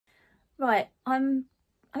Right, I'm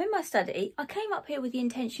in my study. I came up here with the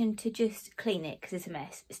intention to just clean it because it's a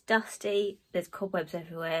mess. It's dusty, there's cobwebs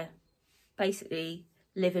everywhere. Basically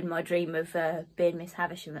living my dream of being Miss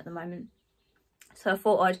Havisham at the moment. So I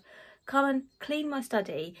thought I'd come and clean my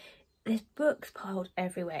study. There's books piled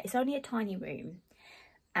everywhere. It's only a tiny room,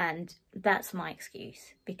 and that's my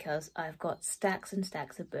excuse because I've got stacks and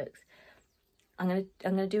stacks of books. I'm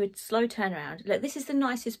gonna do a slow turnaround. Look, this is the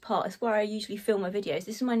nicest part. It's where I usually film my videos.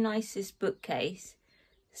 This is my nicest bookcase.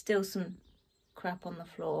 Still some crap on the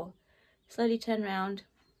floor. Slowly turn around.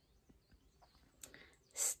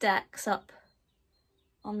 Stacks up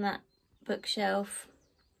on that bookshelf.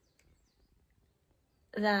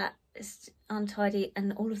 That is untidy,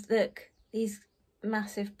 and all of, look, these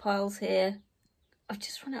massive piles here. I've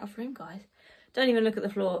just run out of room, guys. Don't even look at the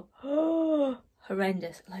floor. Oh,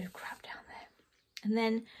 horrendous. A load of crap down there. And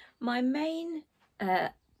then my main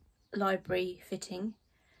library fitting,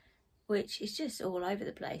 which is just all over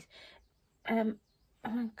the place. I'm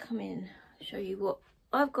gonna come in, show you what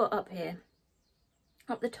I've got up here.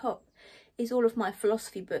 Up the top is all of my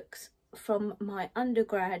philosophy books from my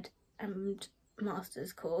undergrad and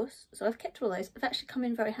master's course. So I've kept all those. They've actually come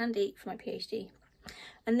in very handy for my PhD.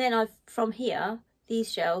 And then from here,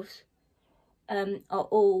 these shelves are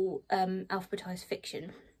all alphabetized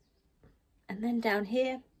fiction. And then down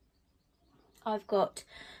here, I've got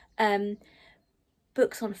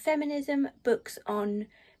books on feminism, books on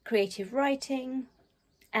creative writing,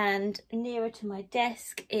 and nearer to my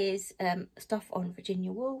desk is stuff on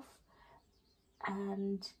Virginia Woolf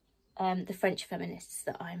and the French feminists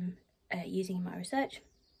that I'm using in my research.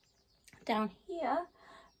 Down here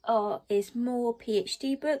is more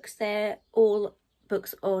PhD books. They're all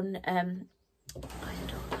books on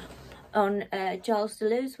Gilles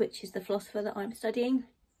Deleuze, which is the philosopher that I'm studying,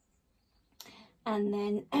 and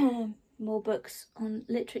then more books on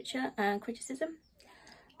literature and criticism.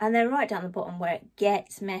 And then right down the bottom where it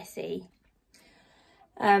gets messy,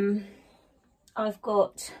 I've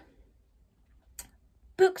got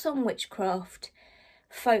books on witchcraft,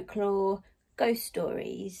 folklore, ghost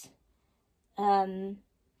stories,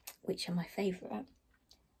 which are my favourite,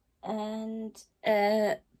 and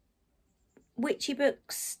witchy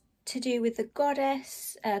books to do with the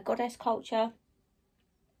goddess culture,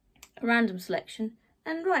 a random selection,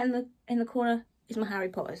 and right in the corner is my Harry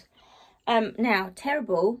Potters. Now,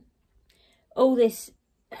 terrible, all this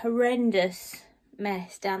horrendous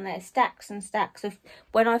mess down there, stacks and stacks of,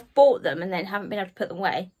 when I've bought them and then haven't been able to put them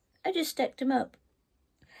away, I just stacked them up.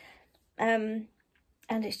 And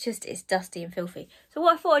it's dusty and filthy. So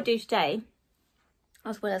what I thought I'd do today,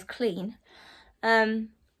 as well as clean,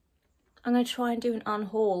 I'm going to try and do an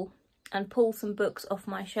unhaul and pull some books off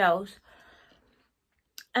my shelves.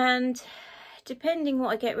 And depending what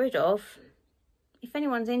I get rid of, if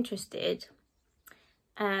anyone's interested,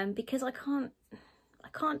 because I can't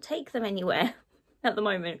take them anywhere at the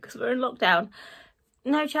moment because we're in lockdown.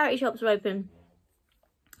 No charity shops are open.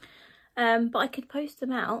 But I could post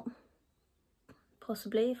them out,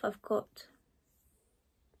 possibly, if I've got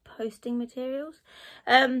posting materials.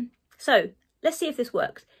 So let's see if this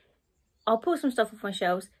works. I'll pull some stuff off my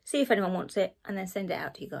shelves, see if anyone wants it, and then send it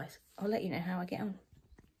out to you guys. I'll let you know how I get on.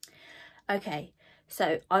 Okay,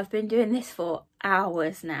 so I've been doing this for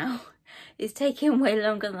hours now. It's taking way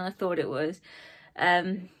longer than I thought it was.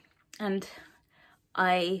 And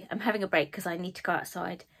I am having a break because I need to go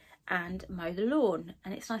outside and mow the lawn,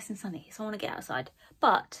 and it's nice and sunny, so I want to get outside.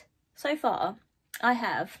 But so far I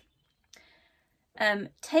have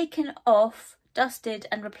taken off, dusted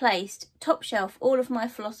and replaced top shelf all of my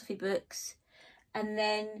philosophy books, and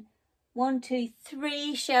then 1, 2,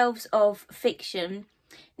 3 shelves of fiction.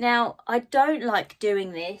 Now, I don't like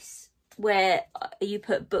doing this where you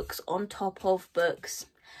put books on top of books.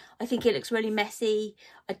 I think it looks really messy.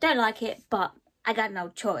 I don't like it, but I got no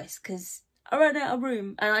choice because I ran out of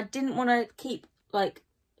room and I didn't want to keep, like,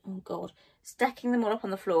 oh god, stacking them all up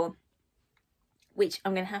on the floor, which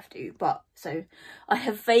I'm going to have to. But so I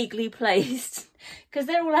have vaguely placed, because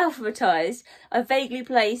they're all alphabetized, I've vaguely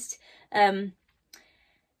placed the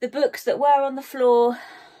books that were on the floor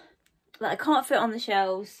that I can't fit on the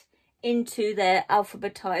shelves into their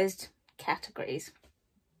alphabetized categories.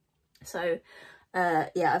 So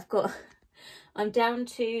yeah, I'm down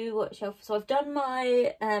to what shelf? So I've done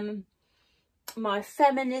my my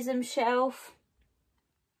feminism shelf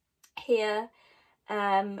here,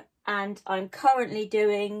 and I'm currently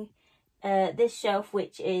doing this shelf,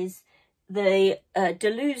 which is the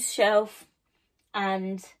Deleuze shelf,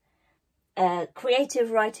 and creative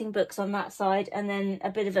writing books on that side, and then a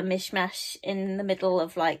bit of a mishmash in the middle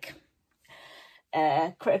of like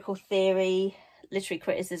critical theory, literary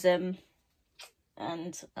criticism,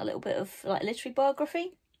 and a little bit of like literary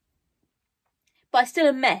biography. But it's still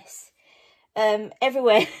a mess.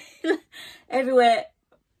 Everywhere, everywhere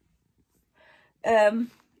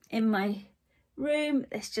in my room,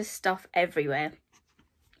 there's just stuff everywhere.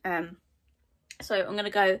 So I'm gonna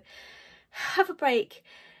go have a break,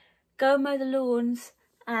 go and mow the lawns,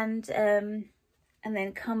 and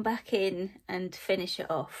then come back in and finish it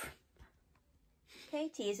off.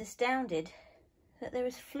 Katie is astounded that there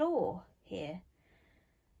is floor here.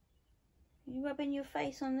 Are you rubbing your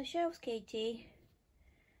face on the shelves, Katie?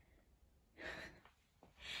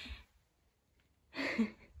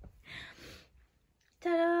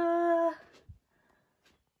 Ta-da!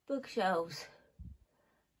 Bookshelves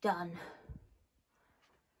done.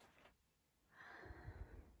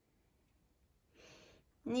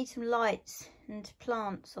 Need some lights and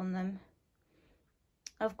plants on them.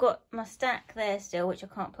 I've got my stack there still, which I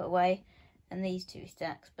can't put away, and these two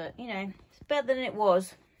stacks, but you know, it's better than it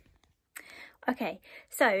was. Okay,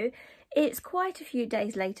 so it's quite a few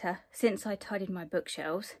days later since I tidied my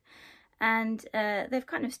bookshelves, and they've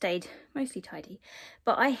kind of stayed mostly tidy,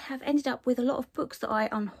 but I have ended up with a lot of books that I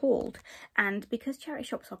unhauled, and because charity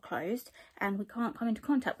shops are closed and we can't come into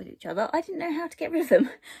contact with each other, I didn't know how to get rid of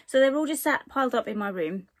them. So they're all just sat piled up in my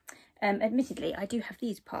room. Admittedly, I do have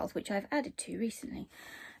these piles, which I've added to recently.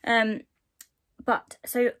 But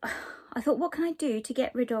so I thought, what can I do to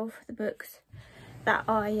get rid of the books that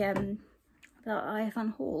I have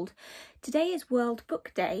unhauled? Today is World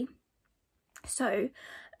Book Day, so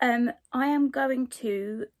I am going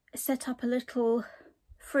to set up a little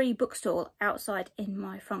free bookstall outside in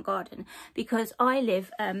my front garden, because I live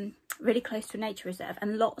really close to a nature reserve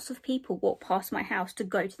and lots of people walk past my house to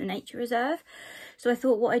go to the nature reserve. So I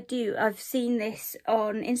thought what I'd do, I've seen this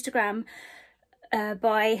on Instagram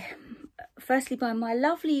firstly by my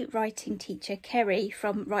lovely writing teacher Kerry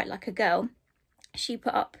from Write Like a Girl. She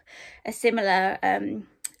put up a similar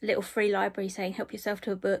little free library saying help yourself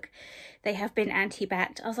to a book. They have been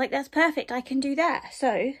anti-backed. I was like, that's perfect, I can do that.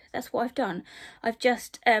 So that's what I've done. I've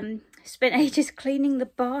just spent ages cleaning the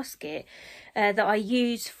basket that I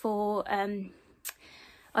use for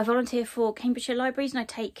I volunteer for Cambridgeshire libraries, and I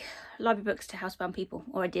take library books to housebound people,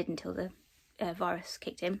 or I did until the virus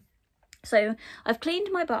kicked in. So I've cleaned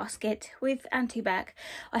my basket with anti-bac.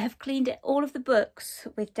 I have cleaned all of the books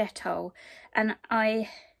with Dettol, and I've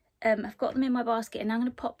got them in my basket, and I'm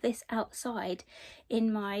going to pop this outside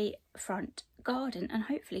in my front garden, and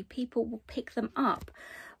hopefully people will pick them up.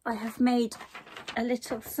 I have made a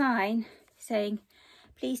little sign saying,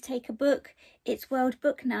 please take a book, it's World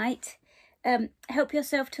Book Night. Help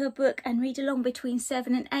yourself to a book and read along between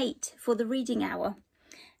 7 and 8 for the reading hour.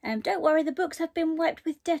 Don't worry, the books have been wiped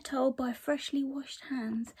with Dettol by freshly washed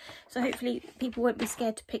hands. So hopefully people won't be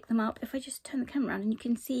scared to pick them up. If I just turn the camera around and you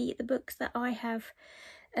can see the books that I have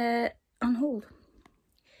unhauled.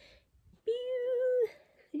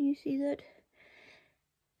 Can you see that?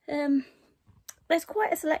 There's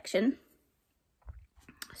quite a selection.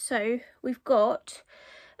 So we've got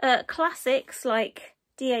classics like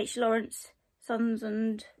D.H. Lawrence, Sons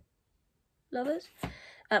and Lovers.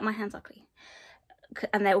 My hands are clean.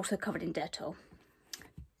 And they're also covered in Dettol.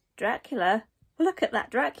 Dracula. Look at that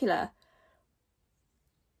Dracula.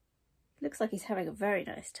 Looks like he's having a very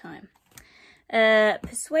nice time.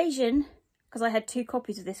 Persuasion, because I had 2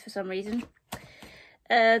 copies of this for some reason.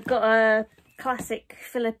 Got a classic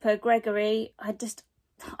Philippa Gregory.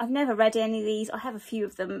 I've never read any of these. I have a few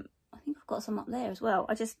of them. I think I've got some up there as well.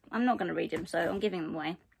 I'm not going to read them, so I'm giving them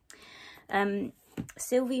away.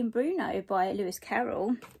 Sylvie and Bruno by Lewis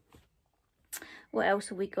Carroll. What else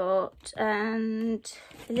have we got? And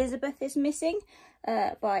Elizabeth is Missing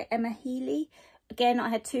by Emma Healy. Again, I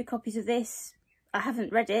had 2 copies of this. I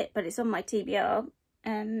haven't read it, but it's on my TBR.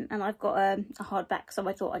 And I've got a hardback, so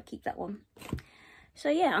I thought I'd keep that one. So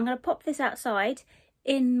yeah, I'm going to pop this outside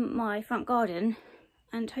in my front garden,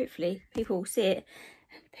 and hopefully people will see it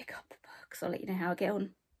and pick up the books. I'll let you know how I get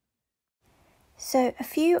on. So a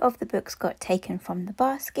few of the books got taken from the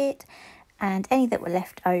basket, and any that were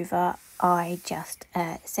left over I just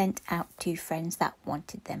sent out to friends that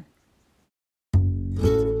wanted them.